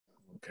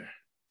Okay.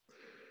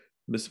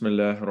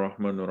 Bismillah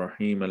ar-Rahman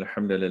ar-Rahim.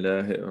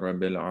 Alhamdulillahi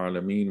Rabbil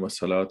Alameen. Wa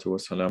salatu wa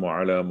salamu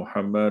ala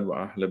Muhammad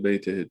wa ahla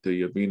baytihi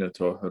at-tayyibin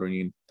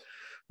at-tahirin.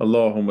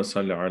 Allahumma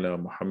salli ala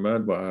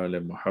Muhammad wa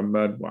ala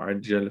Muhammad wa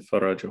ajjal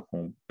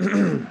farajahum.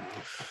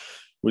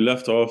 We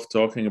left off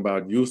talking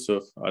about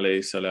Yusuf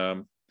alayhi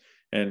salam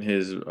and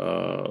his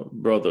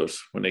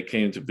brothers when they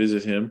came to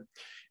visit him,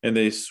 and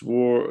they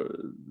swore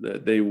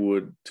that they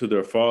would, to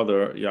their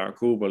father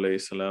Yaqub alayhi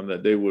salam,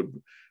 that they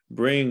would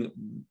bring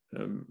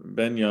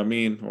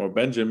Benjamin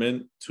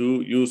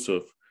to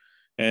Yusuf,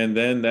 and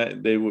then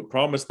that they would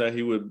promise that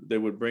they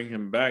would bring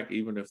him back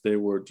even if they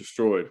were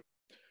destroyed.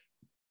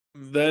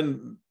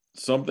 Then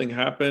something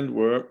happened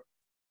where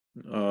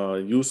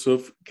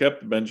Yusuf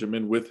kept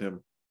Benjamin with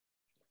him.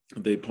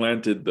 They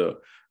planted the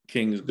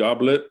king's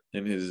goblet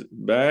in his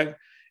bag,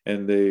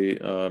 and they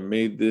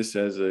made this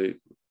as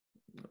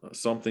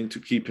something to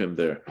keep him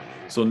there.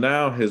 So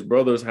now his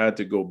brothers had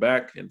to go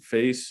back and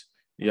face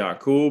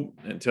Yaqub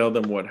and tell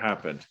them what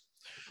happened.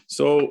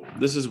 So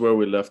this is where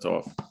we left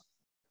off.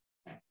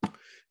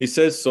 He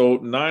says, so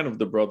 9 of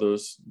the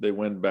brothers, they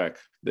went back.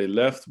 They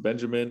left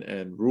Benjamin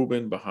and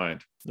Reuben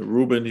behind.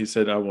 Reuben, he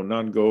said, I will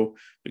not go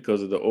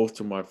because of the oath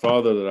to my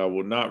father that I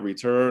will not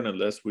return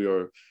unless we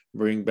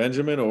bring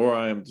Benjamin or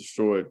I am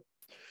destroyed.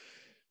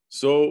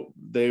 So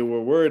they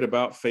were worried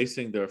about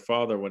facing their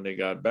father when they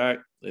got back,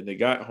 and they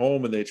got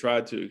home and they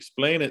tried to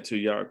explain it to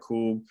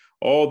Yaqub,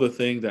 all the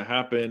things that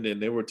happened, and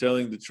they were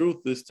telling the truth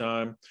this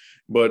time,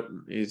 but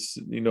it's,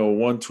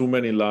 one too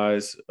many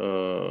lies,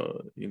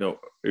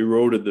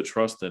 eroded the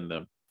trust in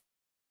them.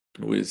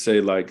 We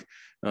say like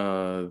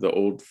the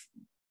old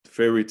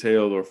fairy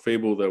tale or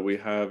fable that we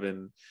have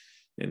in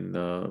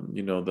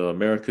the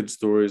American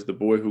stories, the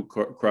boy who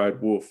cried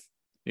wolf.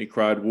 He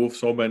cried wolf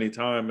so many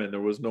times and there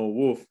was no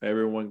wolf.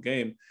 Everyone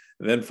came.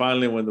 And then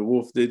finally, when the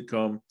wolf did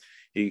come,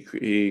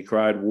 he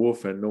cried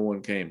wolf and no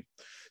one came.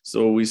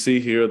 So we see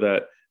here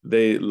that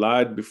they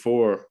lied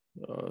before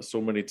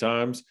so many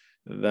times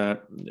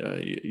that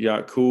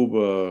Yaqub,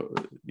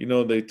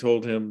 they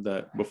told him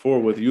that before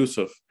with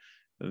Yusuf,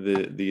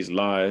 these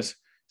lies.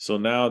 So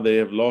now they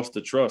have lost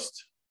the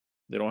trust.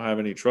 They don't have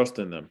any trust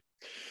in them.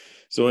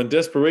 So in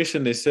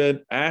desperation, they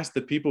said, ask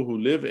the people who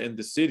live in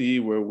the city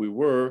where we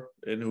were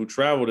and who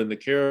traveled in the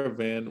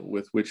caravan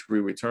with which we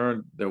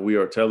returned that we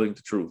are telling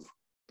the truth.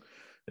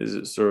 This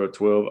is Surah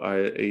 12,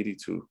 Ayah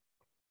 82.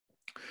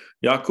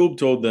 Yaqub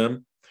told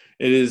them,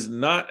 it is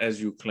not as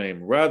you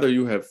claim. Rather,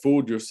 you have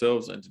fooled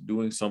yourselves into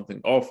doing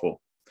something awful.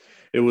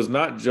 It was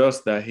not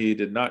just that he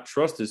did not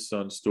trust his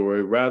son's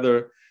story.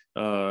 Rather,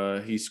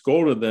 he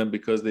scolded them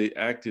because they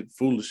acted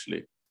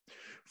foolishly.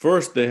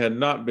 First, they had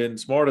not been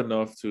smart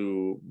enough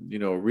to,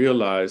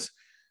 realize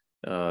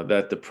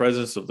that the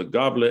presence of the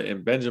goblet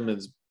in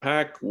Benjamin's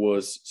pack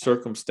was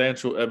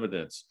circumstantial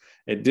evidence.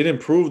 It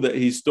didn't prove that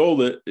he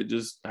stole it. It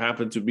just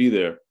happened to be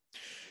there.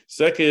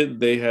 Second,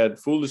 they had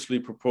foolishly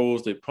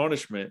proposed a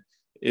punishment.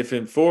 If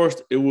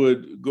enforced, it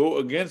would go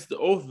against the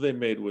oath they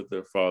made with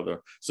their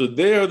father. So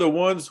they are the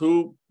ones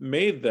who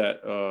made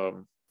that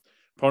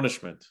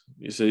punishment.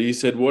 He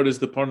said,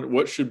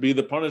 what should be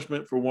the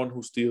punishment for one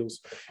who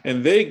steals?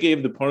 And they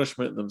gave the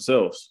punishment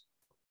themselves.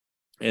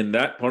 And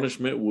that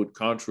punishment would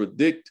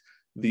contradict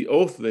the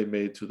oath they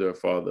made to their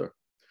father.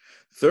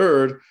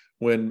 Third,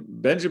 when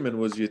Benjamin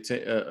was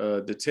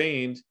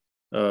detained,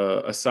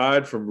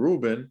 aside from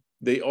Reuben,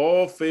 they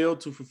all failed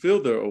to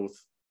fulfill their oath.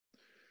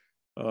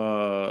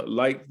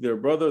 Like their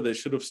brother, they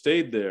should have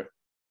stayed there.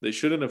 They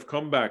shouldn't have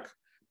come back,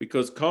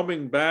 because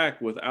coming back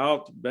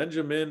without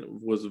Benjamin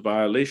was a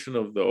violation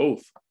of the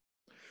oath.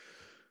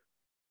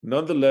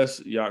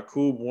 Nonetheless,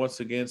 Yaqub once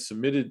again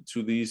submitted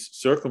to these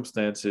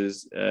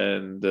circumstances,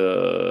 and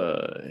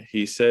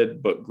he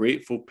said, but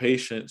grateful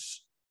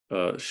patience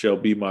shall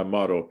be my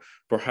motto.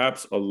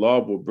 Perhaps Allah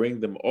will bring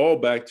them all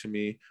back to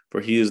me,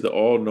 for he is the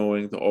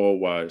all-knowing, the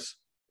all-wise.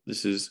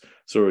 This is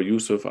Surah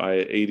Yusuf,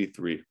 Ayah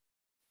 83.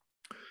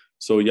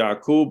 So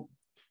Yaqub,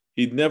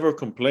 he never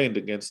complained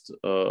against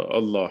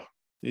Allah.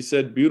 He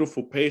said,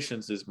 beautiful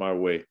patience is my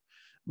way.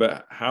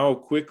 But how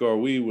quick are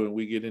we when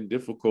we get in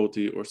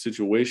difficulty or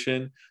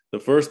situation? The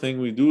first thing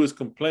we do is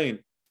complain.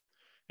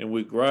 And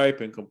we gripe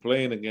and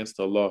complain against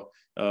Allah.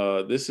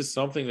 This is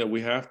something that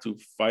we have to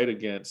fight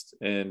against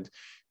and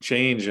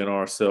change in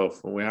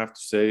ourselves. And we have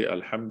to say,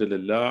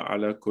 Alhamdulillah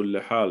ala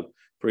kulli hal.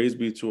 Praise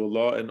be to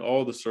Allah in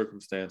all the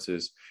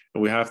circumstances.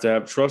 And we have to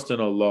have trust in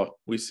Allah.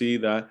 We see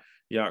that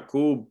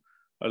Yaqub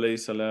alayhi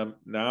salam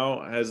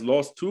now has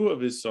lost 2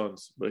 of his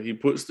sons, but he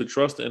puts the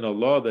trust in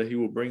Allah that he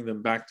will bring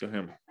them back to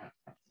him.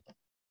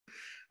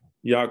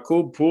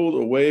 Yaqub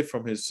pulled away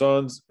from his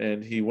sons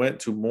and he went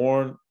to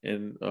mourn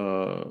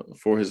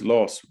for his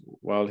loss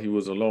while he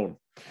was alone.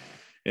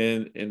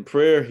 And in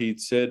prayer, he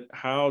said,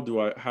 how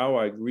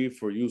I grieve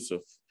for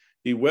Yusuf.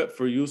 He wept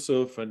for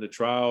Yusuf and the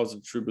trials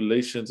and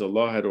tribulations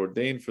Allah had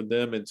ordained for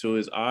them until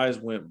his eyes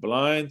went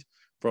blind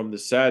from the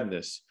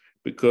sadness,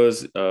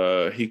 because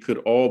he could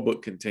all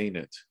but contain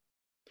it.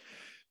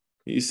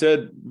 He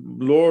said,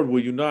 Lord,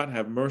 will you not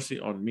have mercy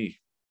on me?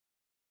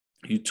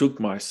 You took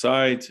my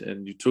sight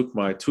and you took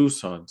my two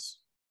sons.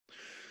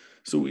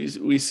 So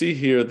we see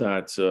here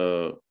that,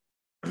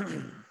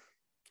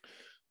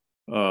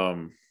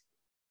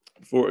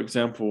 for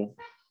example,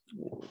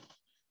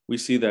 we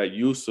see that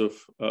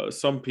Yusuf,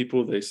 some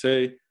people, they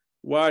say,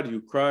 why do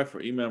you cry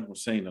for Imam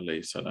Hussein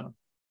alayhi salam?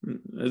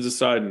 As a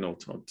side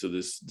note to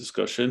this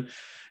discussion,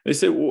 they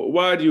say,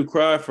 why do you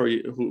cry for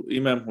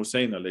Imam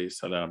Hussein alayhi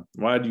salam?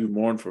 Why do you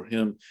mourn for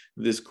him?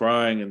 This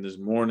crying and this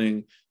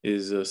mourning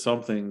is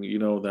something,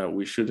 that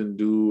we shouldn't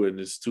do, and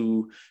it's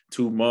too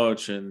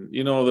much.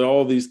 And,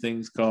 all these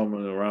things come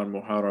around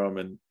Muharram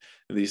and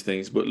these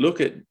things. But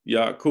look at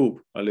Yaqub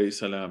alayhi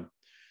salam.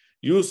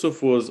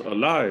 Yusuf was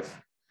alive,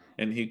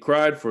 and he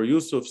cried for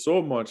Yusuf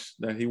so much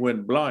that he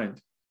went blind.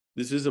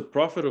 This is a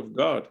prophet of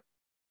God,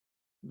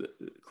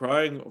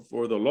 crying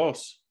for the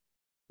loss,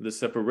 the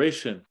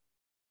separation.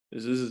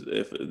 This is,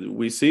 if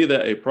we see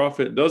that a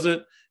prophet does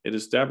it, it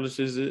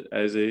establishes it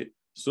as a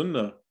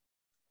sunnah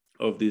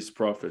of these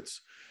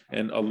prophets.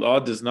 And Allah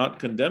does not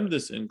condemn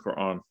this in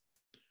Quran,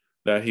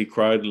 that he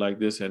cried like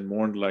this and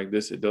mourned like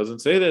this. It doesn't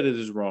say that it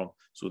is wrong.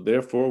 So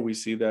therefore, we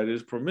see that it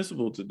is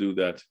permissible to do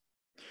that.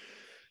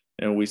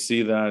 And we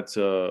see that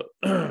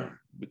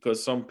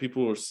because some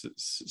people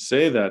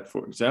say that,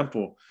 for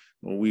example,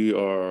 we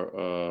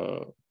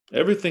are,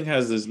 everything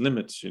has its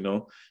limits,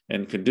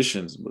 and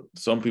conditions. But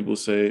some people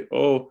say,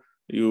 oh,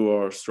 you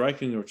are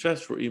striking your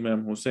chest for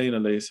Imam Hussein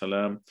alayhi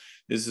salam.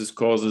 This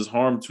causes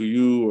harm to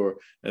you, or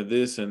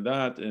this and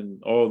that,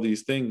 and all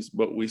these things.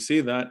 But we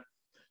see that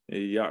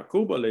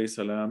Yaqub alayhi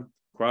salam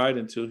cried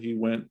until he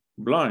went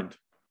blind.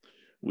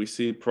 We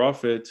see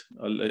Prophet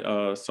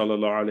sallallahu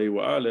alayhi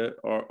wa alayhi,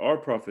 our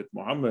Prophet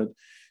Muhammad,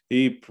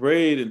 he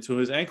prayed until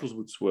his ankles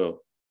would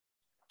swell.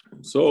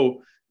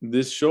 So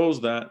this shows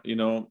that,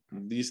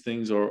 these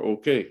things are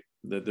okay,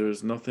 that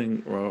there's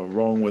nothing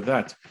wrong with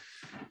that,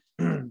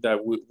 that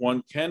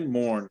one can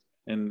mourn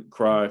and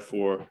cry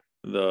for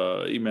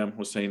the Imam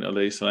Hussein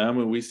alayhi salam.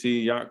 And we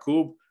see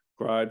Yaqub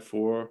cried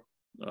for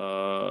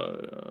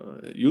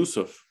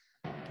Yusuf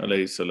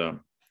alayhi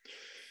salam.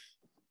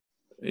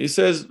 He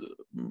says,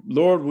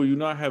 Lord, will you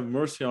not have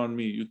mercy on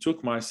me? You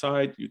took my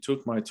sight, you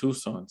took my two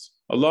sons.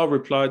 Allah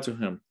replied to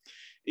him,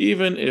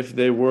 even if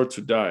they were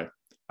to die,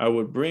 I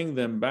would bring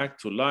them back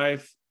to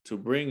life to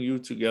bring you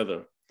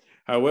together.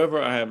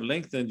 However, I have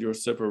lengthened your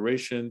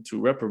separation to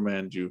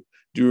reprimand you.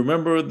 Do you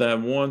remember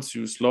that once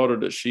you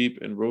slaughtered a sheep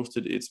and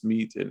roasted its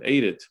meat and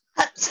ate it?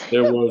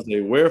 There was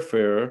a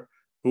wayfarer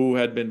who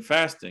had been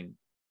fasting,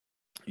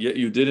 yet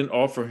you didn't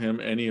offer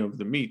him any of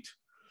the meat.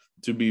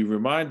 To be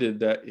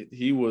reminded that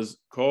he was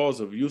cause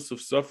of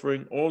Yusuf's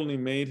suffering only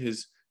made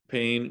his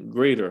pain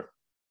greater.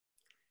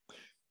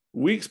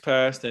 Weeks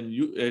passed, and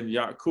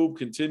Yaqub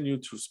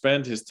continued to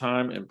spend his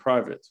time in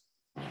private,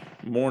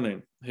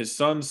 mourning. His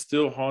sons,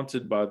 still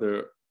haunted by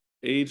their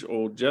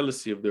age-old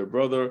jealousy of their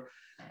brother,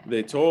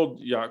 they told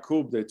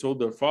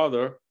their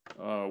father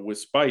with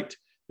spite,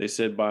 they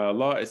said, by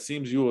Allah, it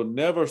seems you will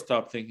never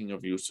stop thinking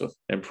of Yusuf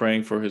and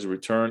praying for his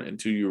return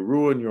until you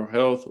ruin your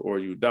health or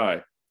you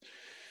die.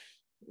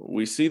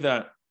 We see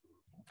that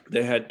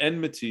they had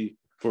enmity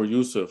for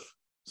Yusuf.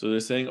 So they're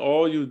saying,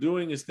 all you're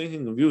doing is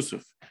thinking of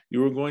Yusuf.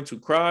 You are going to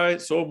cry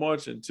so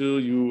much until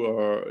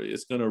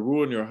it's going to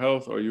ruin your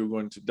health or you're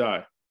going to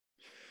die.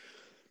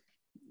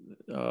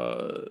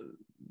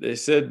 They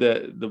said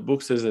that the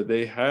book says that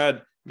they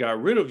had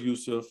got rid of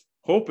Yusuf,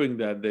 hoping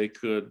that they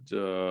could,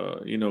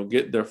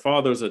 get their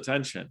father's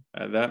attention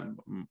at that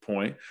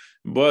point.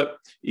 But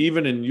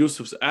even in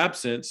Yusuf's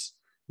absence,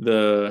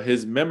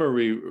 his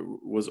memory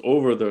was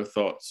over their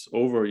thoughts,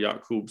 over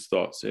Yaqub's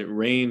thoughts. It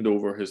reigned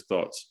over his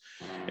thoughts.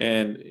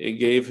 And it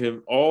gave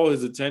him all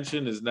his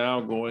attention is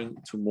now going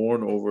to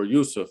mourn over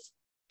Yusuf.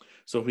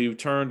 So he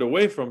turned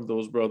away from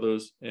those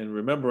brothers in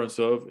remembrance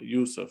of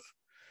Yusuf.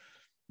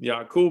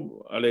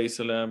 Yaqub alayhi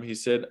salam, he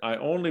said, I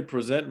only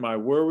present my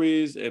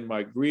worries and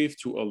my grief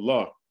to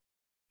Allah,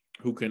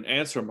 who can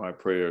answer my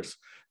prayers,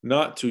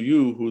 not to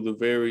you, you're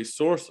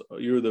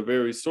the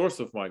very source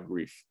of my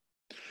grief.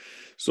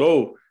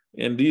 So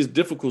in these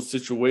difficult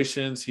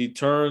situations, he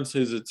turns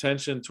his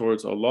attention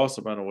towards Allah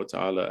subhanahu wa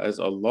ta'ala, as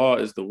Allah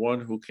is the one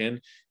who can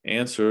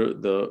answer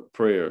the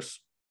prayers.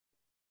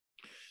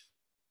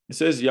 It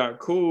says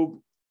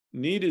Yaqub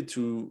needed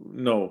to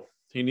know,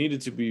 he needed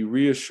to be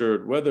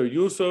reassured whether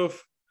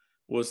Yusuf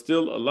was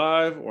still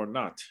alive or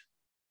not.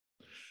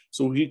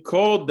 So he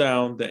called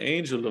down the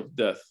angel of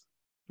death,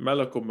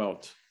 Malakul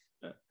Maut.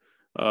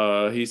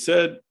 He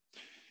said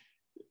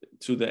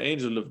to the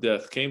angel of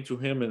death, came to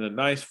him in a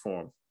nice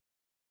form.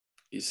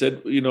 He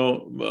said, bil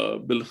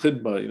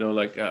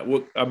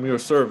khidma, I'm your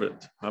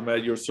servant. I'm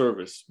at your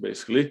service,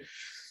 basically.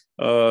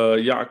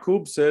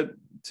 Yaqub said,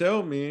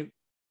 tell me,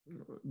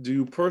 do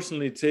you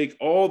personally take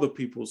all the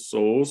people's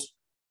souls,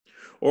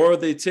 or are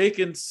they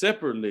taken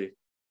separately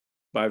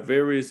by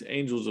various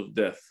angels of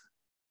death?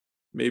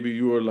 Maybe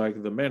you are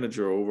like the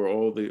manager over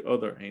all the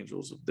other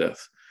angels of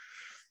death.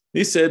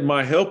 He said,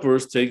 my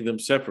helpers take them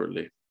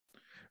separately,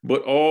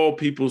 but all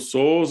people's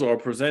souls are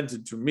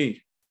presented to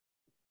me.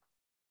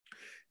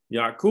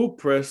 Yaqub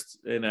pressed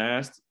and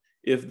asked,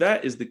 if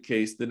that is the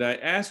case, then I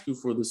ask you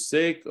for the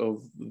sake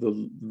of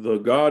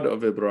the God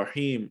of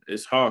Ibrahim,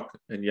 Ishaq,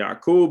 and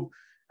Yaqub,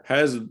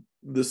 has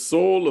the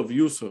soul of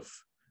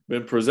Yusuf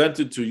been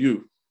presented to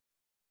you?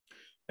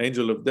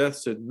 Angel of death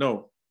said,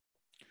 no.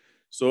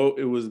 So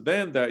it was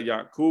then that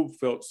Yaqub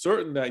felt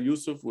certain that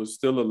Yusuf was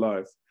still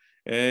alive,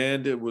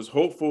 and it was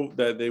hopeful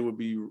that they would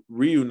be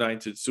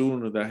reunited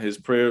soon, or that his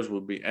prayers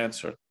would be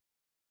answered.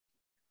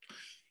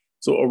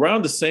 So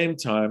around the same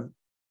time,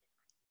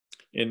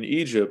 in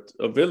Egypt,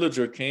 a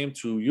villager came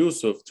to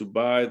Yusuf to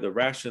buy the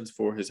rations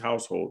for his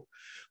household.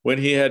 When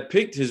he had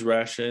picked his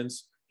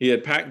rations, he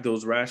had packed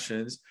those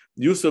rations,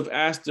 Yusuf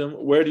asked him,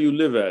 where do you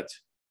live at?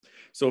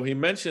 So he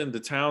mentioned the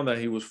town that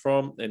he was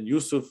from, and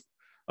Yusuf,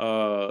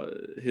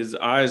 his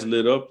eyes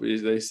lit up,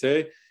 as they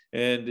say,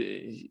 and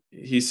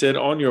he said,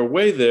 on your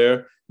way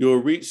there,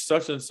 you'll reach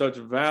such and such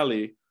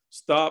valley.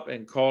 Stop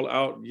and call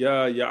out,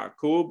 Ya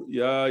Yaqub,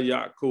 Ya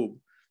Yaqub.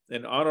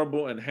 An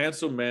honorable and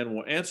handsome man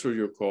will answer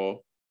your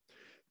call.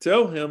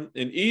 Tell him,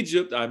 in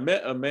Egypt, I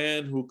met a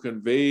man who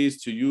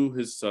conveys to you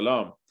his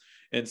salam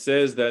and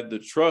says that the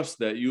trust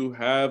that you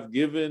have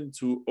given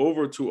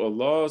over to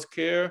Allah's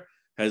care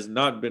has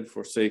not been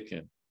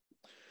forsaken.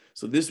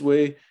 So this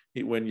way,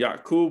 when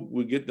Yaqub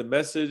would get the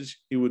message,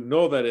 he would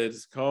know that it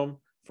has come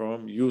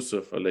from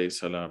Yusuf alayhi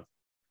salam.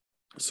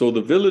 So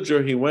the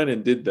villager, he went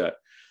and did that.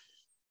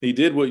 He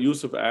did what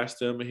Yusuf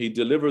asked him. He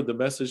delivered the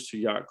message to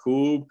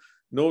Yaqub.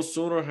 No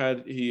sooner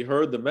had he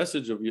heard the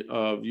message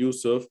of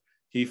Yusuf,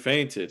 he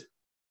fainted.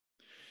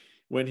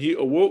 When he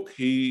awoke,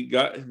 he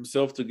got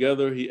himself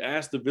together. He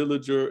asked the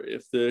villager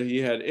if he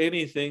had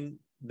anything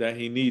that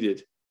he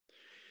needed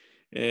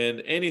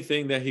and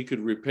anything that he could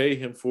repay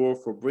him for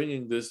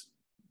bringing this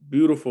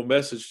beautiful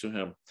message to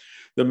him.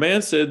 The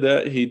man said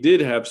that he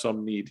did have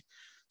some need.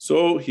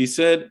 So he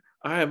said,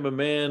 I am a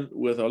man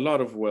with a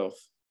lot of wealth,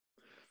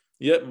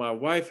 yet my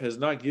wife has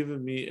not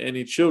given me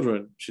any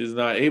children. She's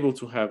not able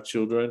to have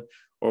children,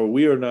 or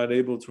we are not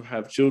able to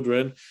have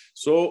children.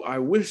 So I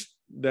wish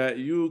that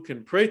you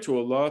can pray to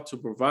Allah to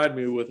provide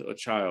me with a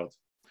child.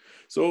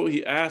 So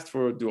he asked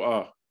for a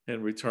dua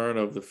in return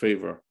of the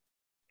favor.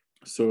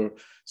 So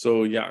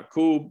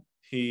Yaqub,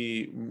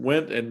 he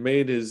went and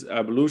made his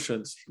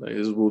ablutions, like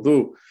his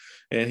wudu,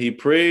 and he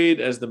prayed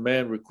as the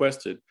man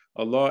requested.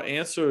 Allah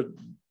answered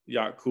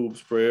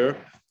Yaqub's prayer,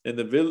 and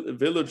the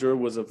villager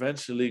was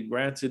eventually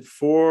granted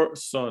 4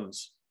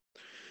 sons.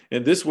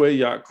 In this way,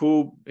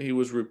 Yaqub, he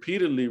was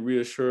repeatedly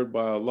reassured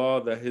by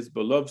Allah that his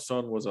beloved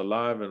son was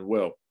alive and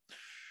well.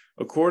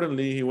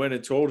 Accordingly, he went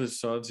and told his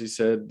sons, he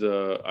said,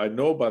 I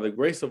know by the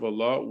grace of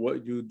Allah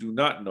what you do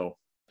not know.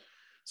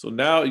 So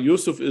now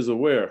Yusuf is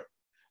aware.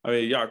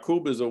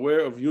 Yaqub is aware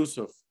of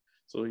Yusuf.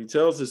 So he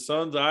tells his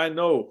sons, I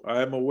know,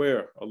 I am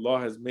aware. Allah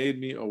has made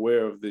me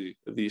aware of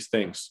these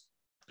things.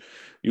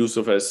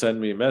 Yusuf has sent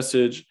me a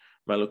message.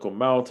 Malakul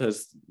Maut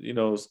has,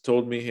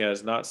 told me he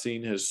has not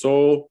seen his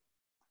soul.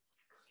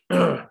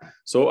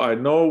 So I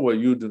know what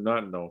you do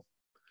not know.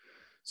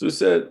 So he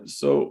said,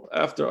 so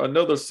after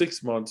another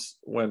 6 months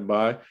went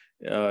by,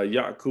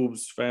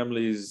 Yaqub's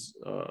family's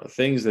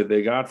things that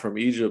they got from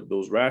Egypt,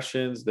 those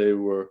rations, they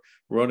were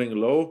running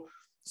low.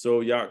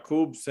 So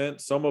Yaqub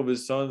sent some of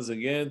his sons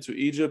again to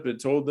Egypt and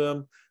told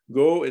them,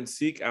 go and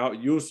seek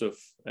out Yusuf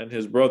and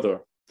his brother,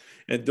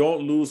 and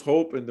don't lose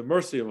hope in the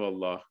mercy of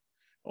Allah.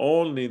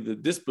 Only the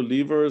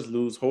disbelievers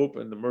lose hope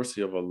in the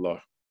mercy of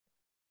Allah.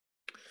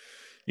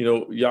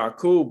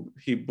 Yaqub,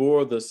 he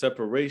bore the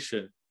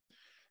separation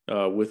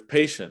with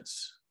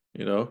patience,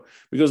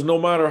 because no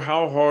matter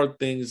how hard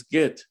things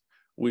get,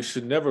 we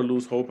should never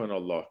lose hope in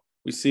Allah.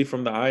 We see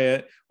from the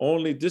ayat,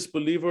 only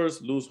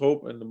disbelievers lose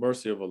hope in the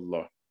mercy of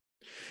Allah.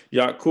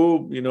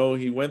 Yaqub,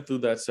 he went through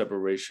that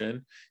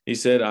separation. He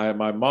said,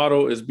 my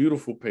motto is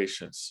beautiful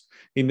patience.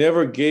 He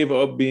never gave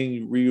up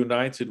being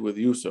reunited with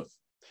Yusuf.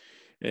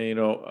 And,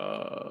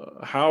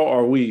 how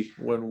are we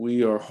when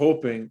we are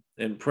hoping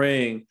and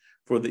praying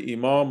for the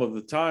Imam of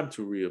the time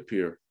to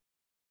reappear?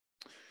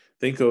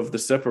 Think of the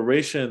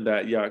separation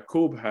that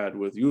Yaqub had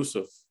with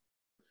Yusuf.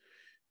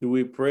 Do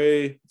we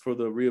pray for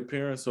the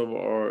reappearance of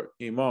our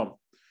Imam,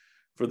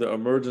 for the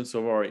emergence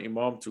of our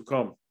Imam to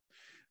come?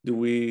 Do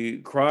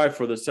we cry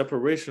for the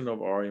separation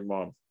of our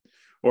Imam?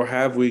 Or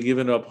have we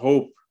given up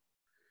hope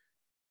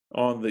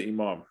on the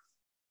Imam?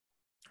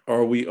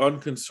 Are we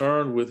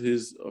unconcerned with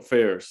his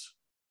affairs?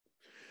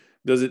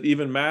 Does it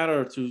even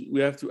matter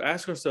we have to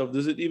ask ourselves,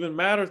 does it even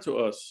matter to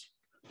us?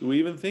 Do we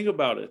even think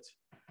about it?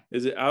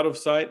 Is it out of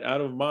sight,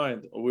 out of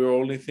mind? Or we're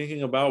only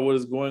thinking about what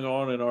is going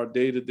on in our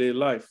day-to-day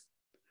life?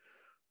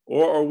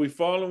 Or are we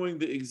following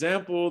the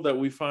example that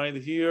we find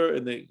here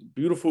in the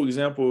beautiful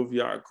example of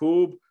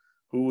Yaqub,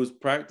 who was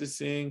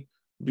practicing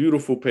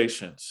beautiful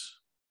patience?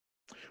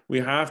 We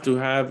have to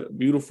have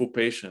beautiful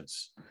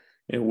patience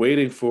in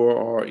waiting for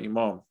our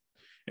Imam.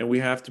 And we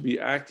have to be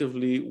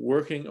actively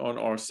working on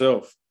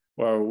ourselves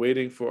while we're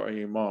waiting for our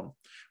Imam.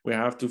 We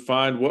have to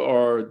find what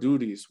are our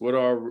duties, what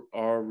are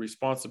our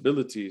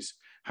responsibilities.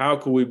 How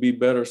can we be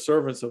better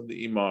servants of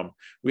the Imam?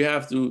 We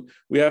have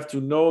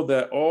to know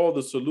that all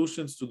the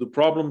solutions to the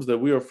problems that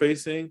we are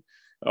facing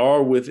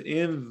are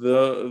within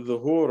the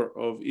dhuhr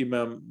of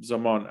Imam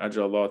Zaman,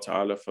 Ajallah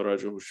Ta'ala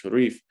Farajahu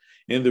Sharif,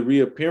 in the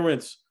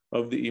reappearance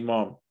of the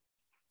Imam,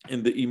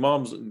 in the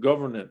Imam's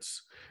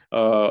governance.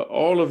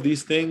 All of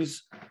these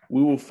things,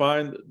 we will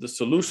find the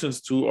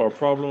solutions to our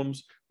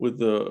problems with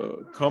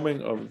the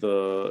coming of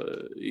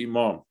the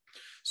Imam.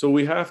 So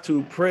we have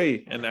to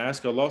pray and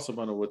ask Allah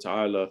subhanahu wa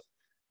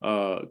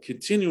ta'ala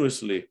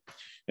continuously.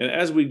 And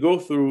as we go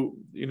through,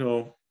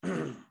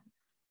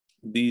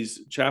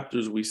 these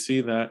chapters, we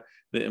see that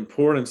the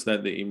importance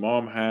that the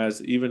Imam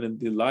has, even in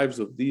the lives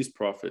of these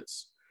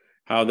prophets,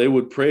 how they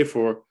would pray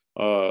for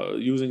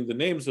using the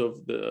names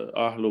of the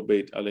Ahlul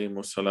Bayt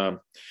alayhimus salam.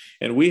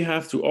 And we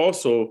have to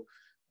also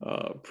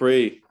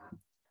pray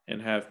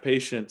and have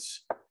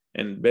patience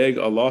and beg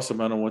Allah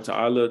subhanahu wa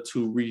ta'ala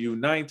to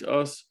reunite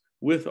us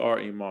with our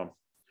Imam,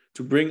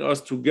 to bring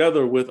us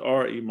together with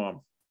our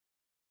Imam.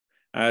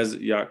 As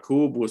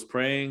Yaqub was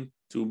praying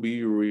to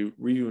be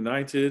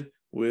reunited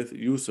with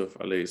Yusuf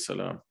alayhi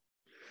salam.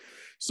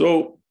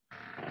 So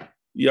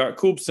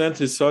Yaqub sent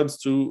his sons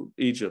to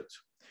Egypt.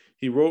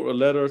 He wrote a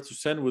letter to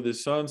send with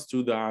his sons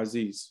to the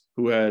Aziz,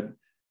 who had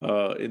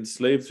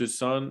enslaved his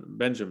son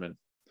Benjamin,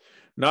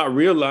 not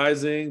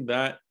realizing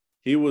that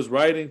he was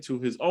writing to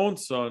his own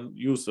son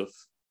Yusuf.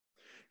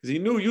 Because he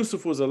knew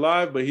Yusuf was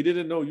alive, but he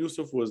didn't know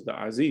Yusuf was the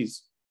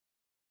Aziz.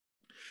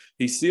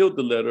 He sealed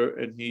the letter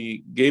and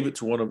he gave it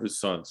to one of his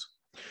sons.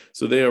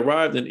 So they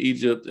arrived in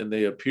Egypt and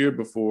they appeared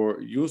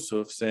before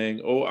Yusuf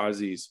saying, "O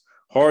Aziz,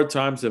 hard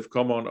times have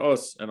come on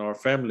us and our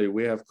family.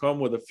 We have come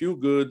with a few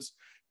goods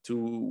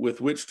with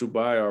which to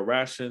buy our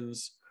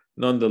rations.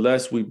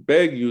 Nonetheless, we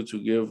beg you to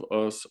give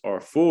us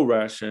our full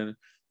ration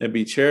and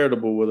be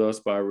charitable with us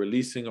by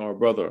releasing our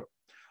brother.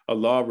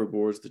 Allah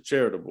rewards the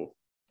charitable."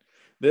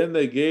 Then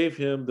they gave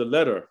him the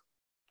letter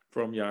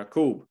from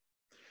Yaqub.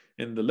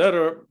 In the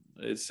letter,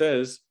 it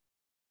says,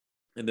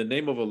 "In the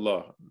name of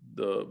Allah,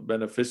 the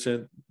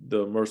Beneficent,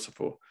 the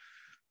Merciful,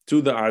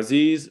 to the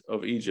Aziz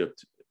of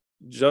Egypt,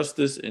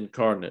 justice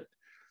incarnate,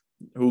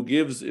 who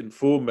gives in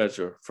full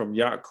measure, from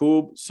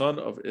Yaqub, son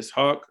of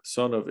Ishaq,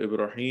 son of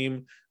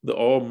Ibrahim, the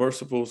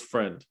all-merciful's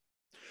friend.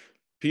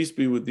 Peace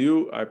be with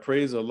you. I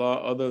praise Allah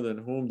other than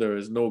whom there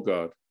is no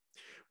God.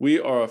 We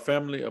are a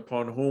family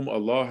upon whom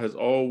Allah has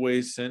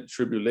always sent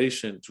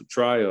tribulation to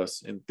try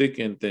us in thick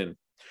and thin.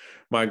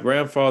 My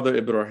grandfather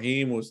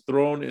Ibrahim was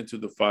thrown into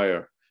the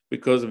fire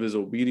because of his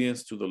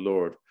obedience to the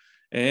Lord.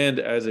 And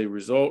as a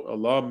result,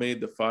 Allah made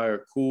the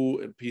fire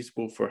cool and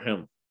peaceful for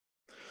him.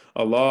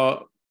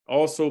 Allah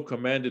also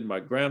commanded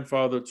my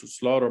grandfather to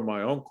slaughter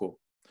my uncle,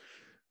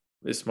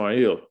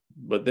 Ismail,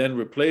 but then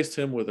replaced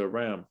him with a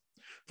ram.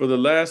 For the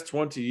last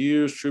 20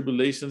 years,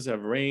 tribulations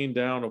have rained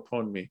down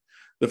upon me.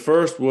 The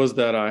first was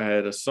that I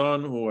had a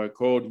son who I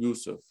called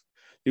Yusuf.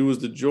 He was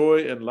the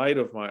joy and light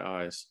of my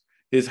eyes.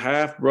 His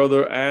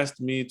half-brother asked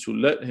me to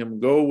let him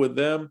go with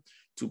them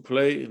to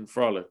play and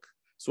frolic.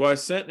 So I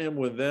sent him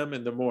with them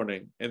in the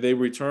morning, and they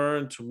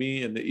returned to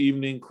me in the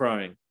evening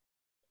crying.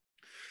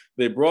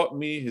 They brought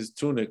me his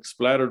tunic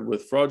splattered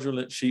with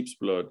fraudulent sheep's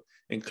blood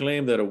and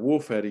claimed that a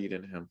wolf had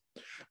eaten him.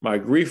 My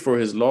grief for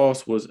his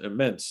loss was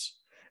immense,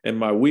 and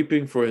my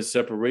weeping for his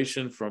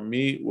separation from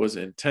me was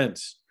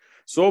intense,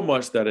 so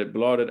much that it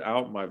blotted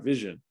out my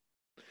vision.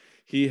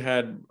 He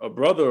had a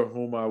brother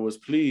whom I was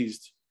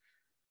pleased.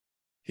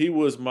 He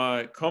was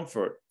my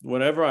comfort.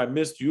 Whenever I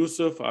missed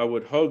Yusuf, I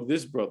would hug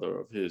this brother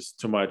of his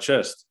to my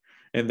chest,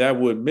 and that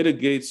would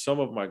mitigate some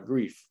of my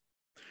grief.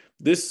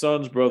 This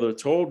son's brother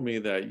told me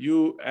that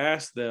you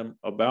asked them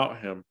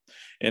about him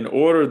and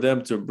ordered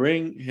them to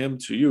bring him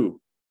to you,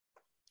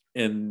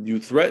 and you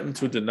threatened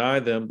to deny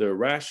them their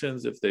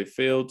rations if they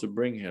failed to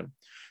bring him.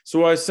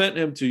 So I sent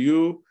him to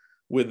you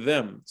with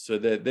them so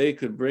that they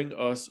could bring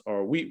us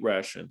our wheat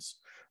rations.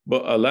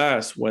 But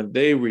alas, when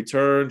they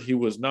returned, he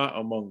was not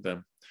among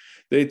them.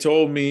 They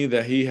told me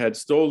that he had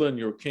stolen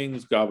your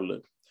king's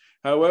goblet.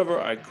 However,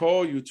 I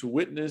call you to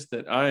witness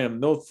that I am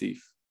no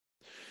thief,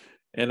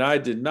 and I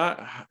did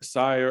not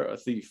sire a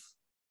thief.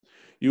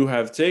 You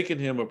have taken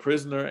him a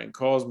prisoner and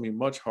caused me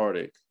much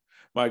heartache.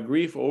 My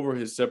grief over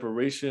his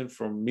separation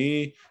from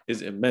me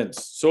is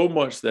immense, so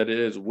much that it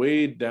has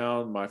weighed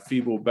down my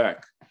feeble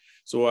back.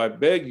 So I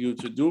beg you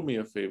to do me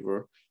a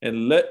favor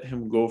and let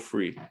him go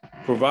free.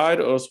 Provide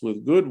us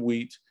with good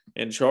wheat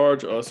and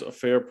charge us a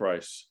fair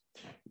price.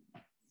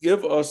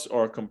 Give us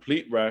our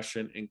complete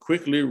ration and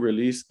quickly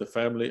release the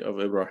family of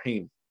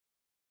Ibrahim."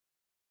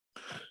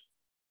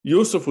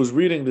 Yusuf was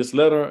reading this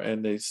letter,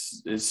 and it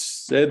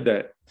said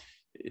that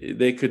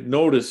they could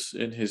notice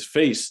in his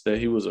face that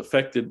he was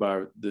affected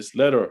by this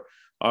letter.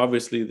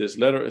 Obviously, this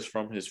letter is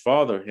from his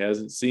father. He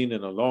hasn't seen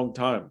in a long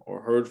time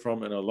or heard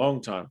from in a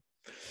long time.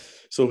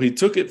 So he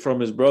took it from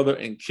his brother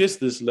and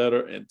kissed this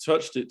letter and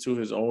touched it to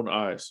his own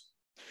eyes.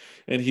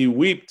 And he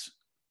wept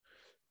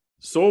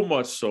so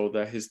much so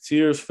that his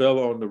tears fell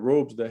on the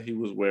robes that he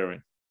was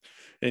wearing.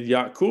 And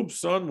Yaqub's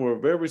son were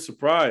very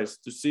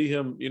surprised to see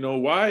him,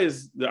 why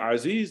is the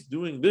Aziz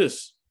doing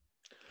this?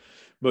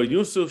 But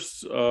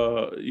Yusuf's,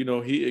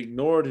 he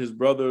ignored his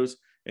brothers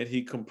and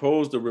he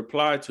composed a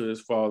reply to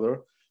his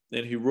father.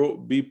 And he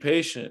wrote, "Be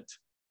patient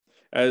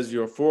as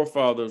your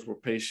forefathers were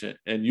patient,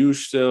 and you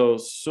shall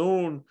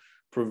soon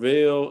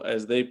prevail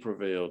as they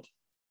prevailed."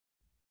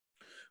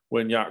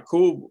 When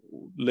Yaqub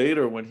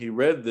later, when he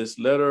read this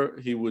letter,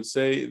 he would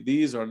say,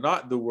 "These are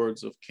not the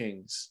words of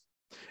kings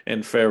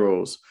and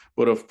pharaohs,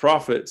 but of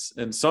prophets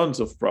and sons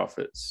of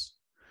prophets."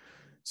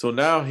 So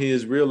now he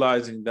is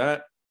realizing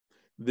that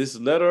this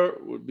letter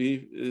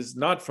is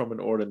not from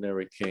an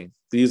ordinary king.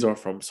 These are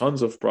from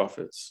sons of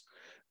prophets.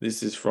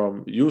 This is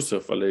from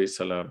Yusuf alayhi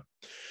salam.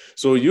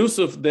 So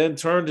Yusuf then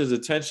turned his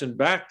attention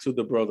back to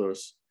the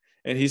brothers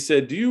and he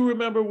said, "Do you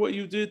remember what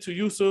you did to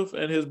Yusuf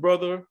and his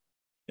brother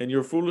and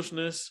your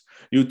foolishness?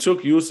 You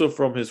took Yusuf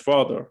from his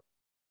father.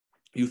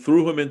 You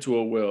threw him into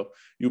a well.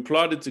 You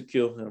plotted to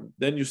kill him.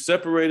 Then you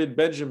separated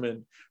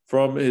Benjamin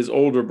from his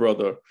older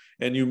brother,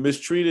 and you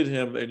mistreated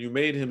him, and you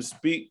made him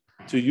speak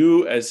to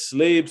you as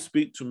slaves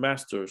speak to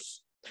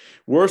masters.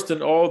 Worse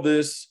than all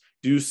this,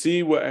 do you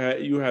see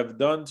what you have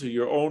done to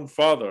your own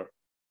father?"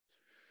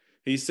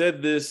 He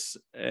said this,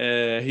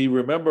 he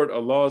remembered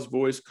Allah's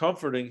voice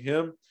comforting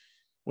him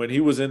when he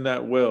was in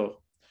that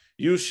well.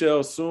 "You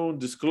shall soon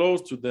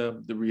disclose to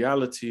them the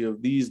reality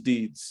of these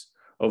deeds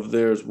of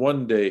theirs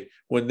one day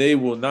when they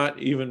will not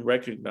even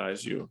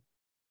recognize you."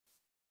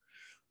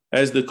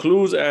 As the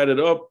clues added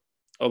up,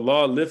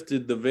 Allah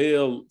lifted the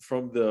veil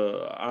from the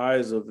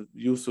eyes of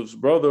Yusuf's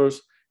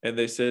brothers and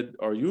they said,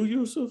 "Are you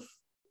Yusuf?"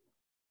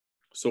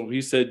 So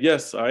he said,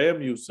 "Yes, I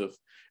am Yusuf,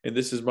 and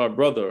this is my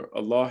brother.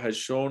 Allah has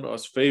shown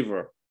us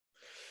favor."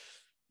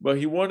 But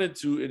he wanted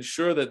to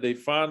ensure that they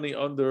finally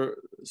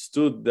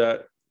understood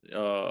that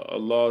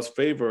Allah's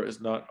favor is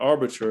not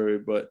arbitrary,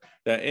 but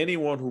that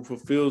anyone who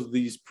fulfills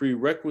these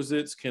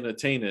prerequisites can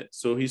attain it.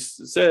 So he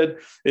said,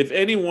 if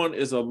anyone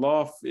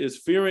is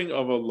fearing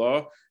of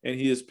Allah and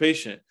he is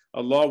patient,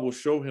 Allah will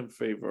show him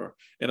favor,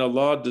 and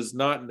Allah does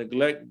not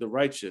neglect the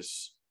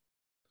righteous.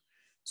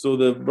 So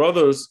the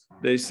brothers,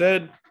 they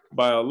said,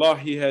 by Allah,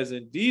 He has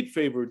indeed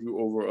favored you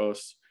over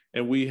us,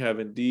 and we have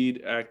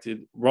indeed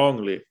acted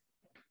wrongly.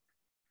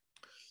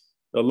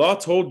 Allah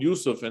told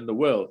Yusuf in the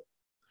well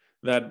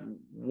that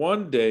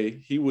one day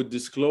He would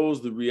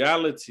disclose the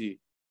reality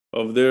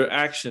of their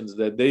actions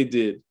that they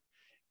did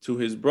to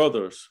His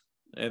brothers,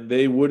 and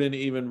they wouldn't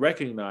even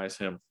recognize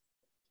Him.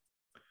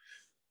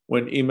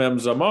 When Imam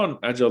Zaman,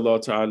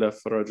 Ajallah Ta'ala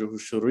Farajahu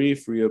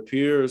Sharif,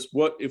 reappears,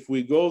 what if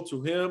we go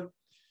to him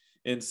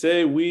and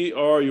say, "We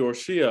are your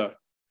Shia,"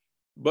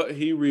 but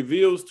he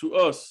reveals to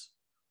us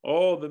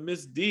all the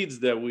misdeeds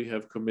that we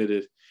have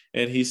committed.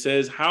 And he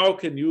says, "How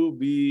can you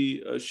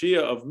be a Shia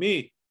of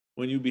me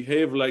when you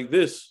behave like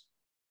this?"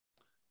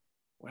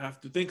 We have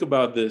to think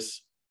about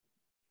this,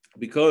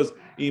 because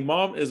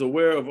Imam is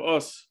aware of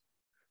us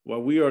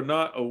while we are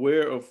not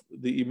aware of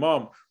the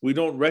Imam. We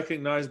don't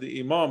recognize the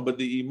Imam, but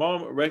the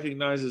Imam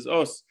recognizes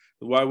us.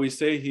 Why we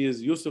say he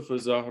is Yusuf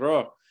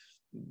al-Zahra.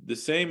 The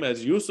same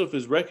as Yusuf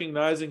is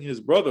recognizing his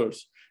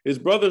brothers. His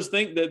brothers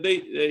think that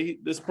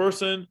this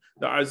person,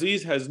 the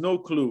Aziz, has no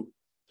clue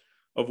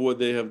of what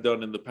they have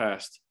done in the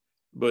past.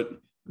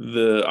 But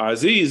the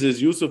Aziz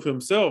is Yusuf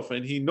himself,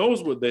 and he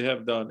knows what they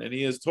have done, and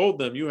he has told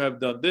them, "You have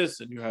done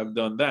this and you have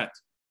done that."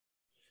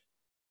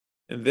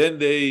 And then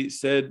they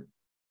said,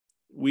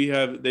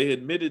 they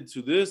admitted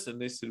to this,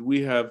 and they said,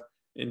 "We have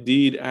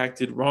indeed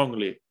acted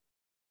wrongly."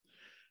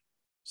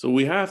 So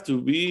we have to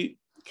be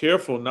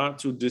careful not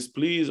to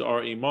displease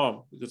our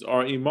Imam, because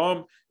our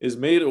Imam is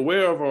made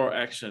aware of our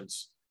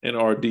actions and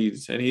our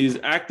deeds, and he's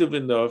active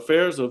in the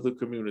affairs of the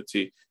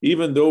community,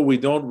 even though we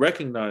don't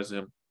recognize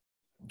him.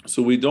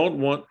 So we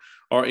don't want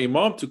our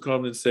Imam to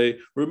come and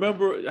say,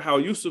 "Remember how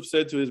Yusuf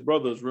said to his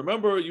brothers,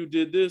 remember you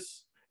did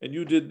this and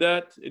you did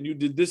that and you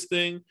did this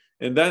thing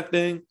and that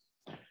thing,"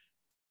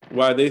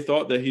 why they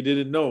thought that he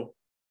didn't know.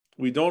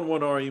 We don't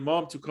want our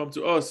Imam to come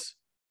to us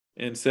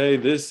and say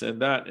this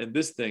and that and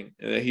this thing,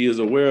 and that he is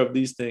aware of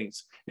these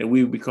things, and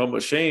we become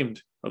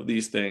ashamed of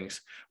these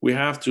things. We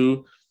have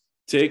to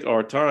take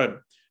our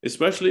time,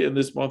 especially in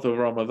this month of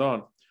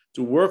Ramadan,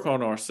 to work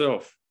on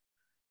ourselves,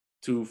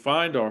 to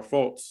find our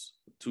faults,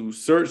 to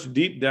search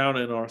deep down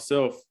in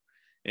ourselves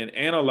and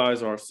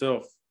analyze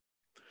ourselves.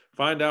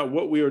 Find out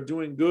what we are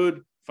doing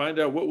good, find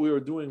out what we are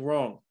doing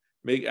wrong.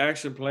 Make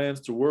action plans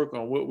to work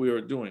on what we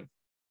are doing,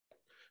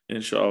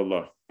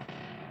 inshallah.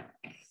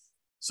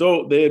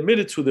 So they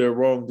admitted to their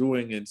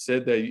wrongdoing and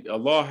said that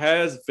Allah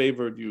has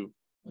favored you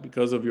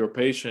because of your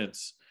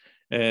patience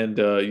and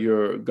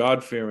your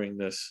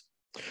God-fearingness.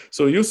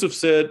 So Yusuf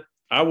said,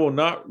 "I will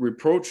not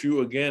reproach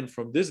you again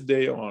from this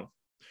day on.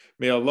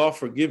 May Allah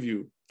forgive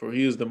you, for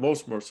He is the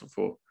most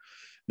merciful."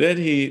 Then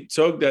he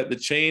tugged at the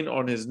chain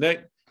on his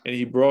neck, and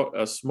he brought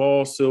a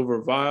small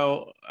silver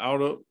vial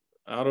out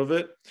of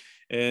it,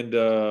 and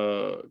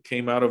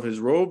came out of his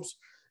robes.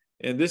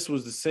 And this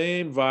was the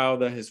same vial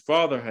that his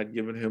father had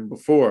given him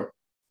before.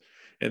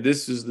 And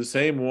this is the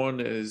same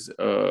one as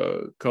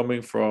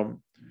coming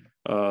from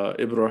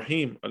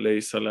Ibrahim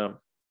alayhi salam.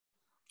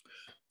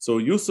 So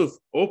Yusuf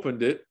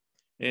opened it,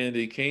 and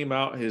it came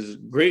out his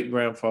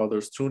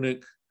great-grandfather's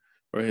tunic,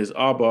 or his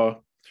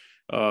abba,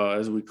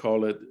 as we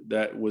call it,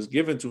 that was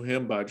given to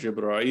him by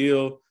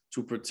Jibreel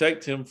to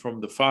protect him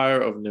from the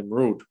fire of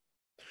Nimrud.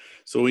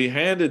 So he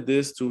handed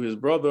this to his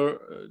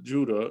brother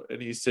Judah,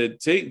 and he said,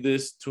 "Take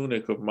this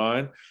tunic of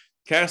mine,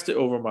 cast it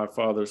over my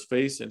father's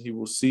face, and he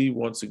will see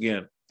once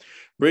again.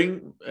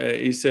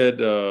 He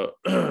said,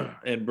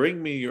 and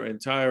bring me your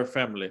entire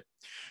family."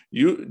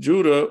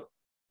 Judah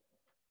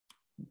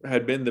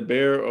had been the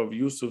bearer of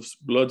Yusuf's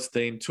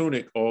bloodstained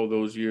tunic all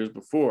those years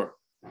before.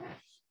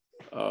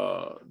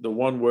 The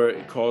one where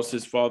it caused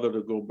his father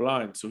to go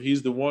blind. So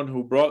he's the one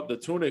who brought the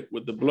tunic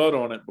with the blood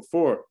on it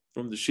before,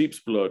 from the sheep's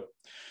blood.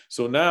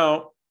 So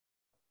now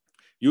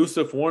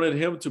Yusuf wanted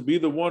him to be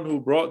the one who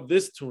brought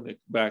this tunic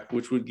back,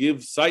 which would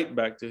give sight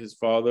back to his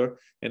father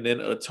and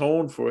then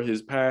atone for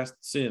his past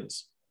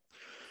sins.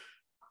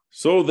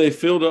 So they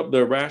filled up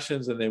their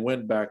rations and they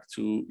went back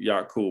to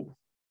Yaqub.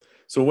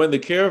 So when the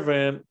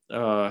caravan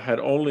had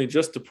only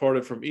just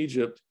departed from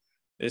Egypt,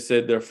 they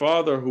said their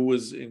father, who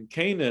was in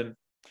Canaan,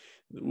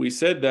 we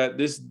said that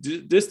this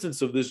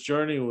distance of this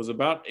journey was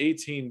about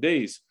 18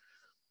 days.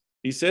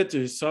 He said to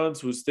his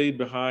sons who stayed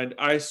behind,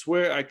 "I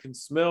swear I can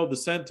smell the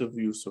scent of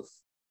Yusuf."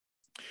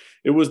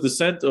 It was the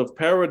scent of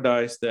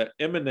paradise that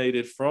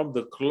emanated from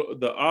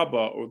the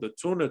abba, or the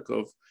tunic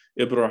of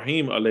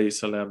Ibrahim alayhi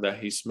salam, that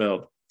he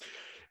smelled.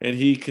 And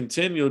he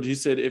continued, he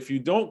said, "If you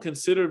don't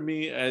consider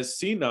me as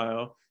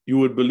senile, you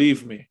would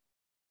believe me."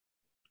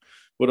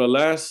 But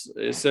alas,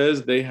 it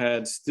says they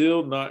had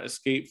still not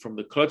escaped from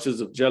the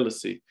clutches of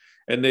jealousy.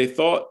 And they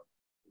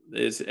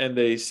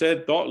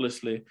said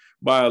thoughtlessly,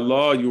 "By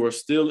Allah, you are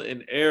still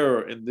in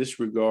error in this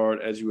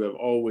regard, as you have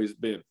always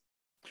been."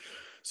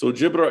 So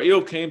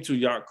Jibreel came to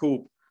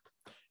Yaqub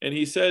and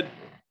he said,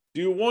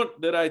 "Do you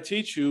want that I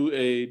teach you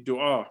a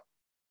dua,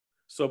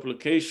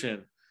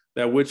 supplication,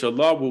 that which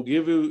Allah will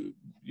give you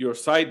your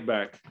sight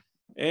back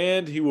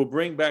and he will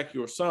bring back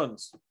your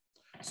sons?"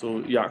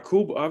 So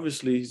Yaqub,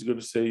 obviously, he's going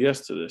to say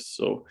yes to this.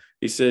 So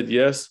he said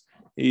yes.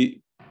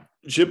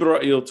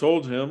 Jibreel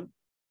told him,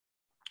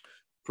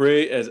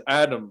 "Pray as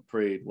Adam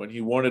prayed when he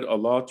wanted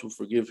Allah to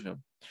forgive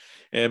him.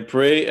 And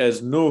pray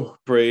as Nuh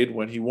prayed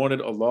when he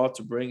wanted Allah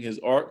to bring his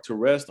ark to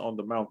rest on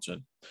the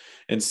mountain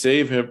and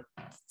save him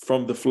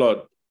from the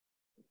flood.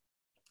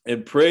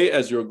 And pray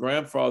as your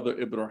grandfather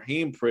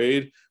Ibrahim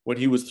prayed when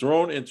he was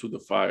thrown into the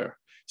fire.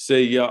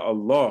 Say, Ya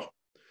Allah,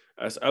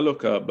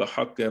 as'aluka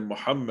bihaqqa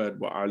Muhammad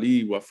wa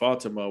Ali wa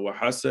Fatima wa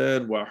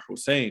Hassan wa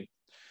Hussein."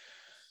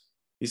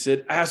 He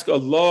said, "Ask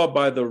Allah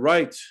by the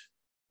right.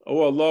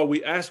 Oh Allah,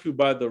 we ask you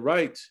by the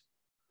right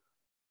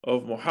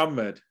of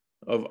Muhammad,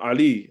 of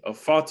Ali, of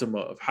Fatima,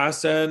 of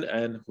Hassan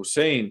and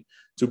Hussein,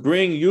 to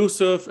bring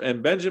Yusuf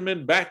and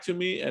Benjamin back to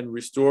me and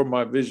restore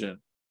my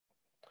vision."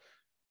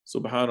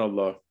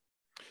 Subhanallah.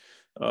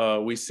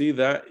 We see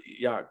that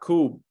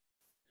Yaqub,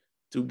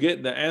 to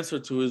get the answer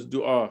to his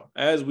dua,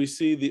 as we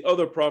see the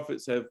other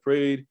prophets have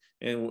prayed,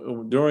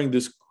 and during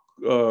this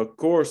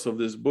course of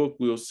this book,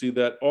 we'll see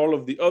that all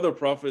of the other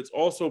prophets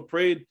also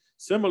prayed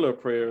similar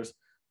prayers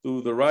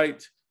through the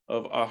right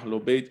of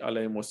Ahlul Bayt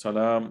alayhimus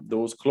salam,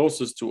 those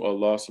closest to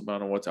Allah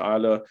subhanahu wa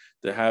ta'ala,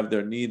 to have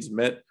their needs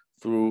met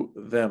through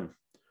them,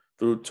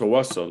 through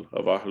tawassul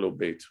of Ahlul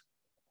Bayt.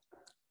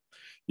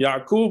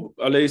 Yaqub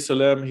alayhi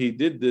salam, he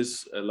did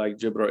this like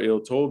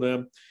Jibreel told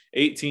him.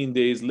 18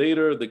 days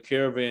later, the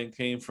caravan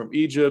came from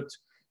Egypt.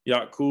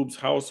 Yaqub's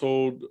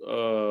household,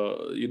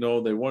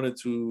 they wanted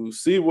to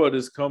see what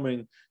is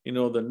coming,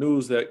 the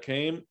news that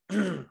came.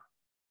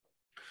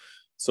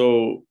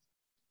 So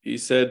he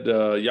said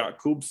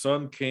Yaqub's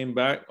son came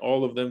back.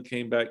 All of them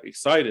came back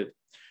excited.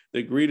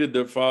 They greeted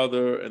their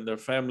father and their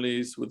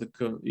families with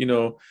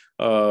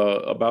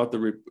about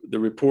the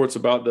reports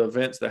about the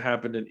events that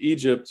happened in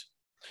Egypt.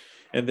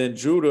 And then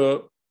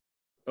Judah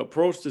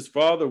approached his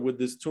father with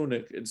this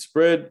tunic and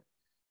spread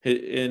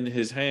in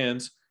his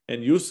hands.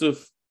 And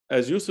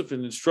as Yusuf had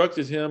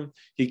instructed him,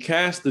 he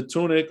cast the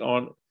tunic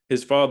on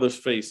his father's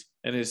face,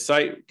 and his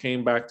sight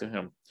came back to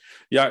him.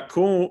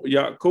 Yaqub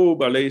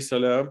alayhi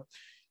salam,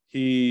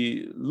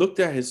 he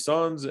looked at his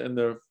sons and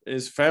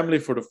his family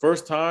for the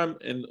first time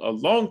in a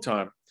long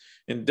time,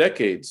 in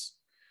decades.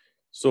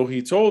 So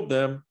he told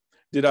them,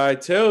 "Did I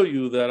tell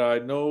you that I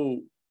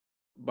know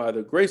by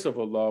the grace of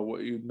Allah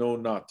what you know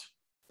not?"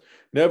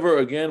 Never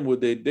again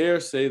would they dare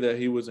say that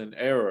he was in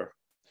error,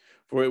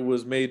 for it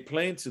was made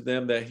plain to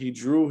them that he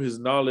drew his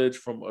knowledge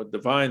from a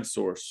divine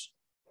source.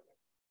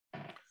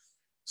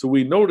 So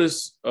we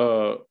notice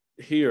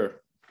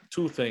here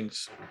two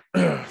things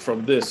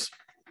from this,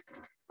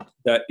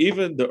 that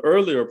even the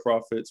earlier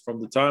prophets from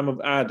the time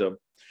of Adam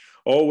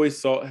always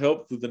sought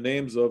help through the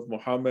names of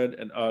Muhammad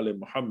and Ali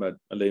Muhammad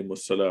alayhimus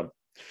salam.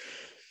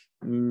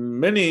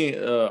 Many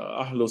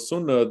Ahlul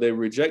Sunnah, they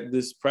reject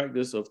this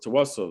practice of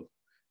tawassul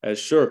as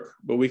shirk,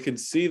 but we can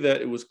see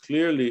that it was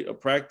clearly a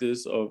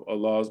practice of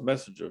Allah's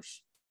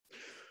messengers.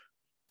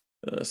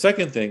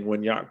 Second thing,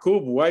 when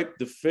Yaqub wiped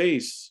the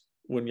face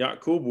when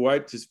Yaqub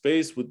wiped his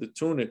face with the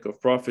tunic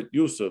of Prophet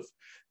Yusuf.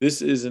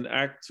 This is an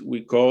act we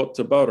call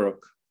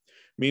tabarak,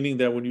 meaning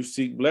that when you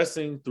seek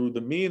blessing through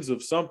the means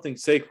of something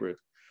sacred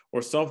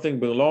or something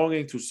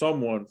belonging to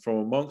someone from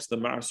amongst the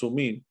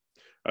ma'sumin,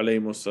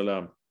 alayhimus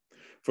salam.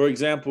 For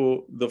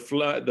example, the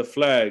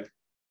flag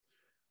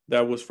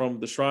that was from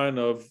the shrine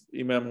of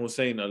Imam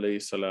Hussein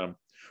alayhi salam,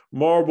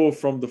 marble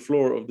from the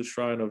floor of the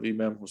shrine of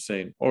Imam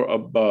Hussein, or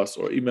Abbas,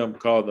 or Imam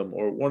Qadim,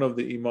 or one of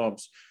the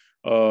Imams,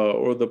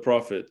 or the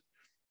Prophet.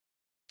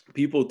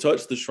 People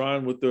touch the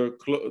shrine with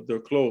their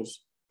clothes.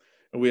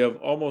 And we have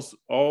almost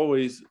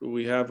always,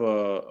 we have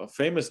a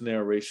famous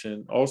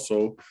narration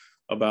also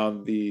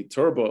about the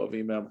turba of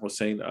Imam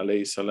Hussein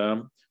alayhi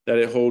salam, that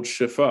it holds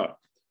shifa,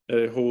 that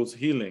it holds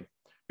healing,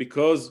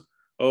 because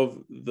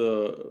of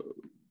the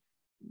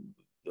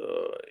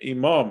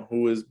imam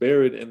who is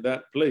buried in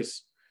that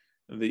place,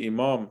 the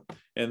imam,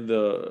 and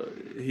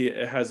he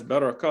has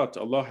barakat.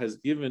 Allah has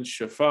given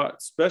shifa,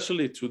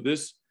 especially to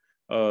this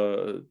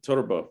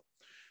turba.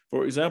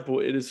 For example,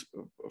 it is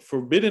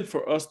forbidden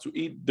for us to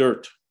eat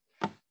dirt,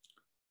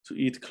 to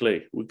eat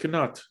clay. We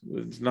cannot.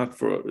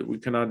 We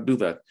cannot do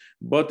that.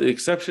 But the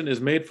exception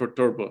is made for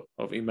turba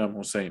of Imam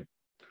Hussein.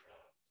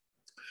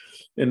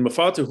 In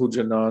Mafatihul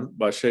Janan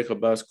by Sheikh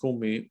Abbas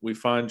Kumi, we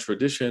find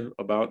tradition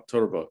about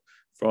turba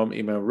from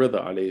Imam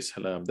Rida alayhi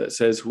salam that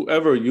says,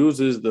 whoever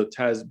uses the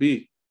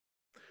tasbih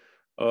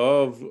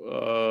of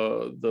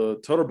the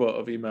turba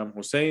of Imam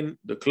Hussein,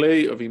 the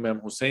clay of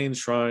Imam Hussein's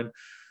shrine,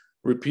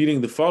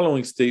 repeating the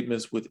following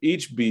statements with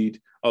each bead,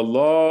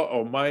 Allah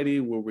Almighty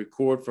will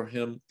record for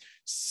him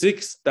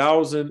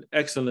 6,000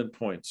 excellent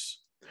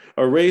points,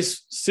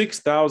 erase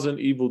 6,000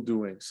 evil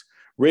doings,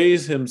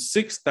 raise him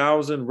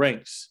 6,000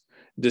 ranks,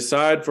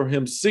 decide for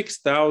him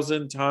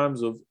 6,000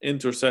 times of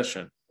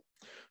intercession.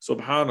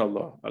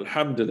 Subhanallah,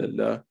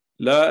 Alhamdulillah,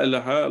 La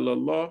ilaha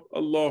illallah,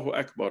 Allahu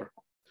Akbar.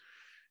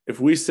 If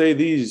we say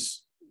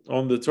these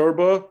on the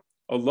turba,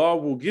 Allah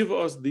will give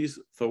us these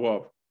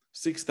thawab,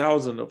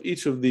 6,000 of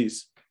each of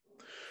these.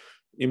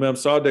 Imam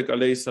Sadiq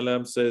alayhi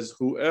salam says,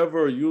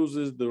 whoever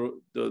uses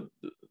the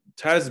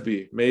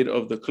tasbih made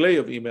of the clay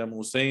of Imam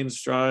Hussein's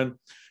shrine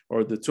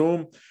or the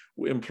tomb,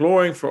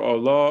 imploring for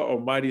Allah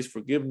Almighty's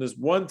forgiveness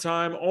one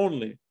time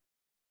only,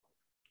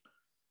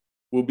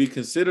 will be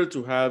considered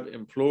to have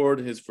implored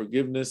his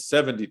forgiveness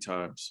 70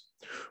 times.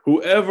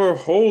 Whoever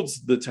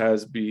holds the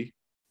tasbih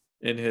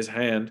in his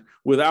hand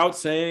without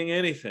saying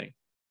anything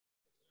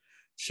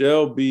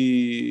shall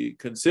be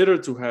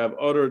considered to have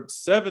uttered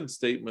 7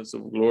 statements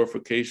of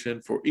glorification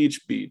for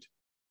each bead,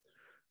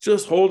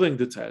 just holding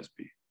the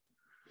tasbih.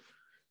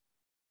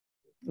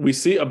 We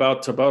see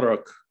about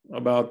tabarak,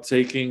 about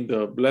taking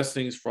the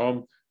blessings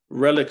from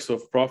relics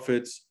of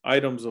prophets,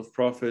 items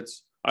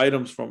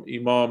from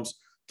imams,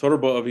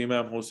 turba of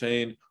Imam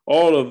Hussein,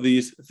 all of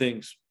these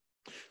things,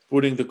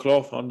 putting the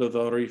cloth under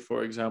the reef,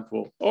 for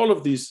example, all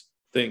of these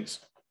things.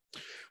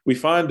 We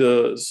find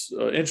an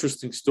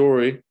interesting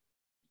story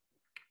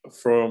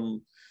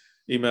from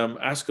Imam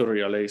Askari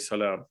alayhi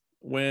salam,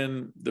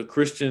 when the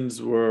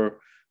Christians were,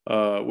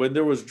 when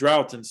there was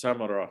drought in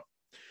Samarra,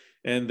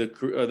 and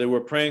they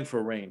were praying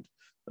for rain.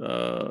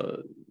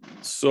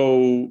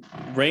 So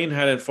rain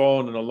hadn't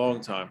fallen in a long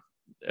time.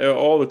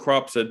 All the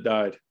crops had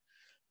died.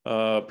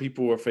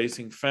 People were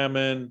facing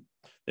famine.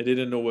 They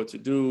didn't know what to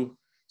do.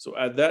 So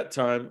at that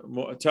time,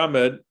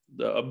 Mu'tamad,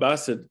 the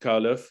Abbasid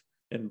Caliph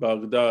in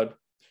Baghdad,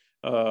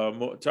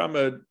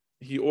 Mu'tamad,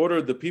 he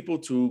ordered the people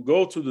to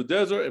go to the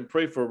desert and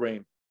pray for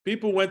rain.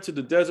 People went to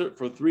the desert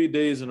for 3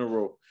 days in a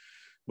row,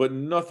 but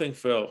nothing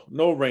fell.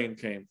 No rain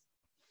came.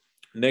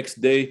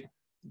 Next day,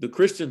 the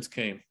Christians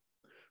came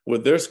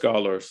with their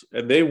scholars,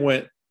 and they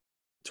went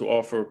to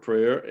offer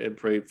prayer and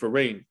prayed for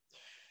rain.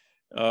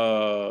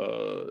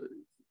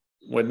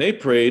 When they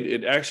prayed,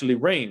 it actually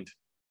rained.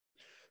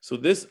 So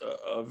this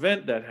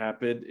event that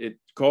happened, it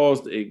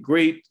caused a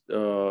great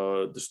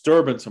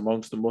disturbance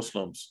amongst the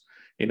Muslims.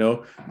 You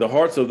know, the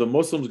hearts of the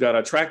Muslims got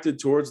attracted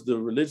towards the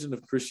religion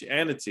of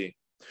Christianity.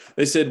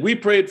 They said, we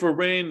prayed for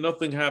rain,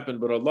 nothing happened,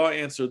 but Allah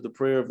answered the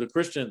prayer of the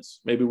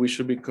Christians. Maybe we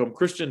should become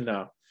Christian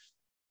now.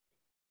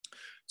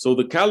 So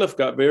the Caliph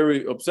got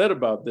very upset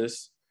about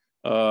this.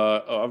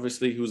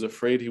 Obviously, he was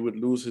afraid he would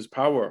lose his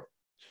power.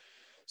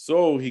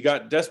 So he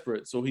got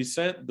desperate. So he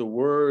sent the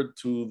word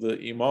to the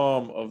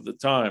Imam of the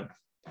time,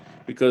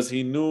 because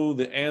he knew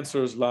the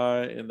answers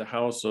lie in the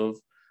house of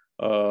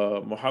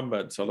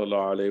Muhammad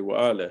sallallahu alaihi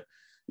wasallam.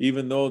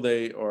 Even though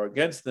they are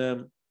against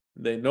them,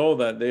 they know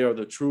that they are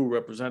the true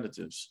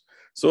representatives.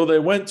 So they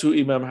went to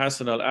Imam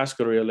Hassan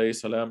al-Askari alayhi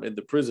salam in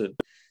the prison,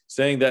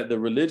 saying that the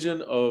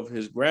religion of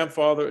his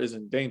grandfather is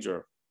in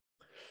danger.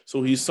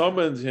 So he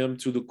summoned him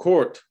to the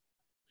court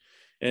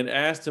and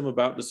asked him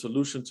about the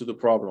solution to the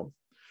problem.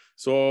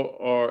 So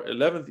our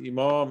 11th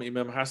Imam,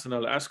 Imam Hassan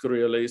al-Askari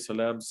alayhi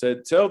salam,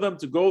 said, tell them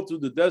to go to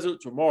the desert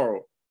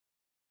tomorrow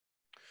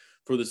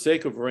for the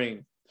sake of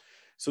rain.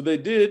 So they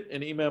did,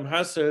 and Imam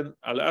Hassan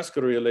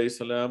al-Askari alayhi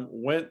salam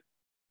went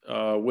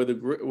with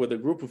a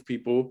group of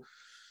people,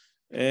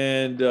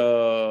 and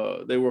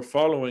they were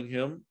following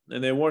him,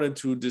 and they wanted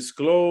to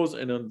disclose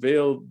and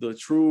unveil the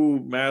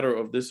true matter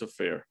of this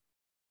affair.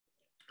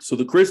 So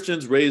the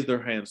Christians raised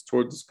their hands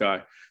toward the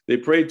sky. They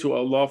prayed to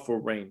Allah for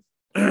rain.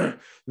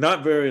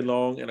 Not very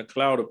long, and a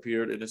cloud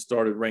appeared, and it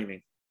started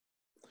raining.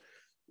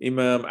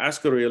 Imam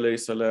Askari alayhi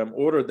salam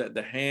ordered that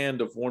the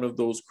hand of one of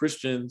those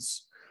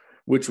Christians,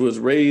 which was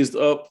raised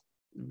up,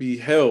 be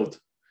held.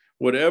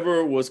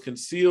 Whatever was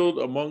concealed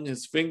among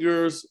his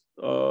fingers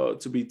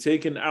to be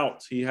taken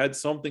out. He had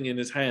something in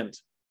his hand.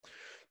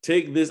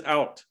 Take this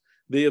out.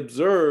 They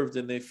observed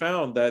and they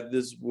found that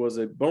this was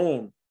a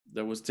bone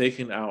that was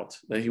taken out,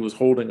 that he was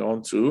holding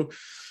on to.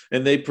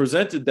 And they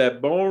presented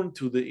that bone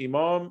to the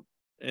Imam,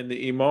 and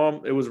the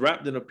Imam, it was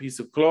wrapped in a piece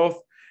of cloth.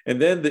 And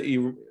then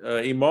the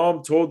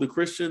Imam told the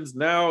Christians,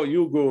 now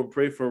you go and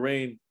pray for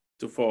rain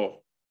to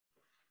fall.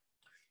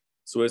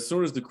 So as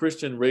soon as the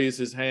Christian raised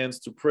his hands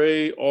to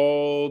pray,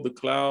 all the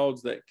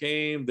clouds that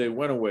came, they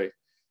went away.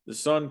 The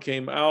sun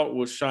came out,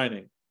 was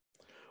shining.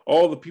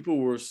 All the people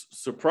were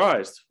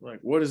surprised, like,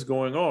 what is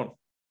going on?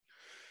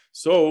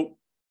 So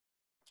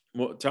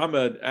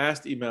Mu'tamad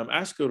asked Imam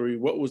Askari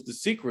what was the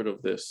secret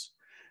of this.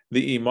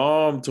 The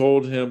Imam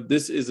told him,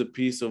 this is a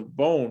piece of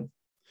bone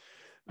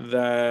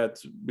that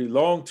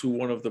belonged to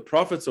one of the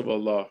prophets of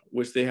Allah,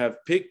 which they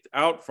have picked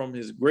out from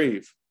his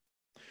grave.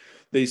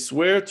 They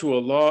swear to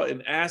Allah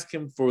and ask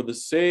him for the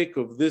sake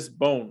of this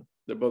bone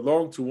that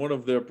belonged to one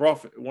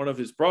of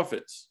his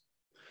prophets.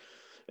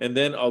 And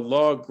then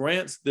Allah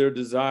grants their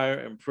desire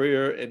and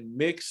prayer and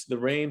makes the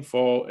rain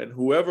fall. And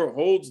whoever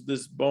holds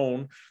this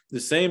bone,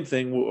 the same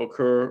thing will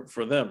occur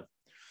for them.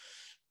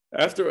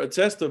 After a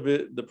test of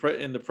it,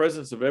 in the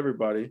presence of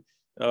everybody,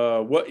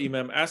 what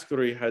Imam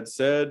Askari had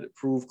said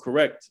proved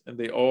correct, and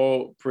they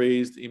all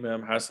praised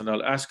Imam Hassan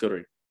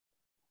al-Askari.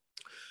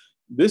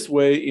 This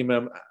way,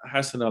 Imam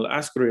Hassan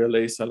al-Askari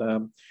alayhi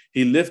salam,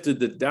 he lifted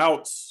the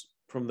doubts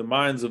from the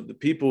minds of the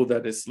people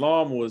that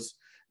Islam was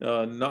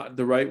not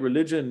the right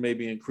religion,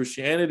 maybe in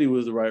Christianity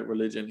was the right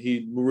religion.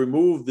 He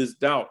removed this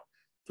doubt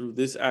through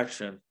this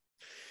action.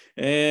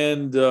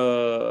 And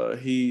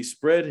he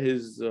spread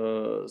his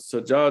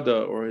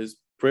sajada, or his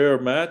prayer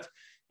mat,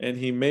 and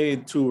he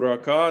made 2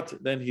 rakat.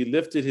 Then he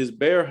lifted his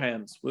bare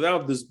hands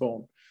without this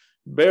bone,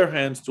 bare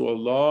hands to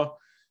Allah,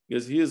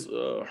 because he is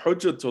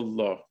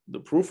Hujjatullah, the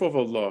proof of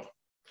Allah.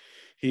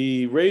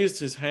 He raised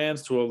his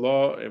hands to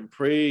Allah and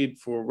prayed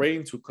for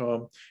rain to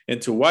come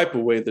and to wipe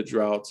away the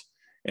drought.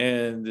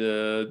 And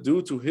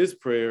due to his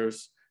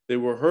prayers, they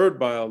were heard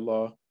by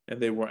Allah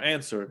and they were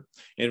answered.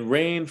 And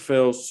rain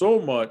fell so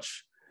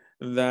much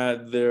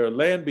that their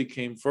land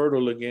became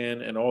fertile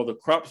again and all the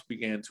crops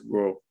began to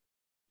grow.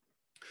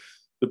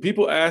 The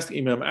people asked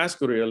Imam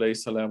Askari alayhi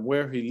salam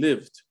where he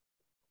lived.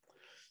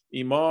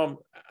 Imam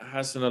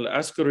Hassan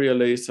al-Askari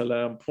alayhi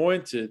salam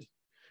pointed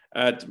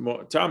at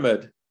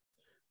Mu'tamad,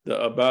 the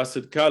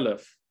Abbasid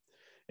Caliph,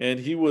 and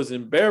he was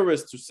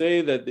embarrassed to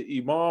say that the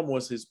Imam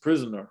was his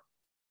prisoner.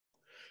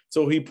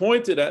 So he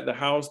pointed at the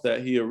house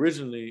that he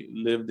originally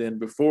lived in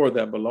before,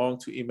 that belonged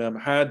to Imam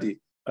Hadi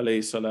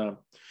alayhi salam,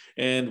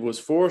 and was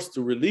forced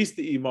to release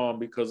the Imam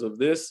because of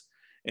this.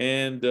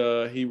 And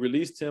he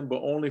released him,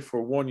 but only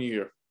for 1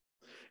 year.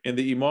 And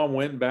the Imam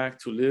went back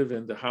to live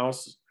in the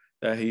house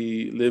that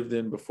he lived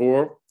in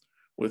before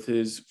with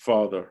his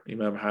father,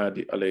 Imam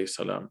Hadi alayhi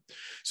salam.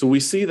 So we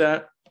see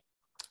that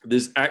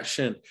this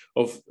action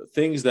of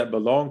things that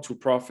belong to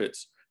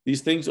prophets,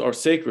 these things are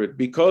sacred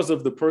because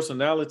of the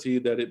personality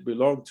that it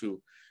belonged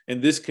to.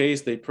 In this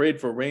case, they prayed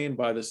for rain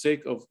by the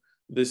sake of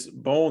this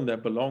bone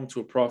that belonged to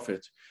a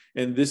prophet.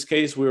 In this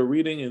case, we're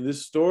reading in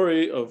this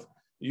story of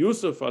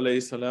Yusuf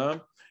alayhi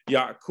salam,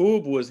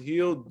 Yaqub was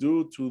healed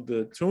due to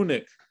the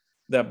tunic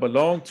that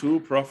belonged to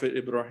Prophet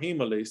Ibrahim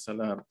alayhi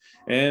salam,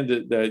 and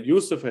that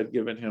Yusuf had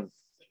given him.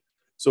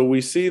 So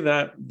we see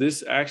that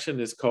this action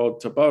is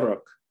called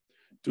tabarak,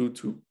 due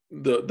to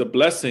the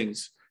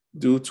blessings,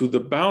 due to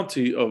the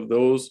bounty of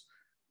those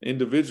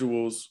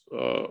individuals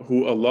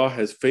who Allah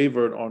has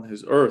favored on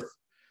his earth,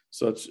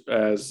 such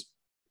as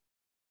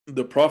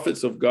the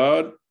prophets of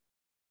God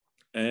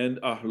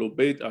and Ahlul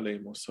Bayt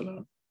alayhimus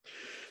salam.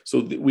 So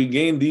we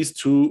gain these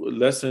 2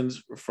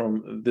 lessons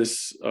from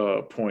this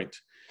point.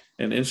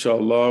 And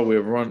inshallah, we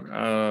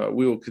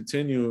will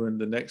continue in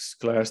the next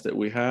class that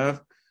we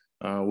have.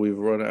 We've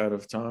run out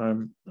of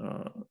time.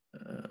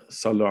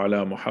 Sallu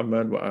ala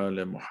Muhammad wa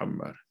ala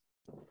Muhammad.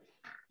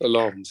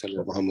 Allahumma salli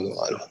ala Muhammad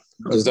wa ala.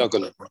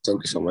 Jazakallah.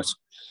 Thank you so much.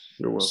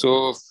 You're welcome.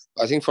 So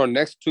I think for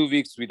next 2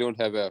 weeks, we don't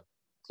have a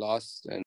class. And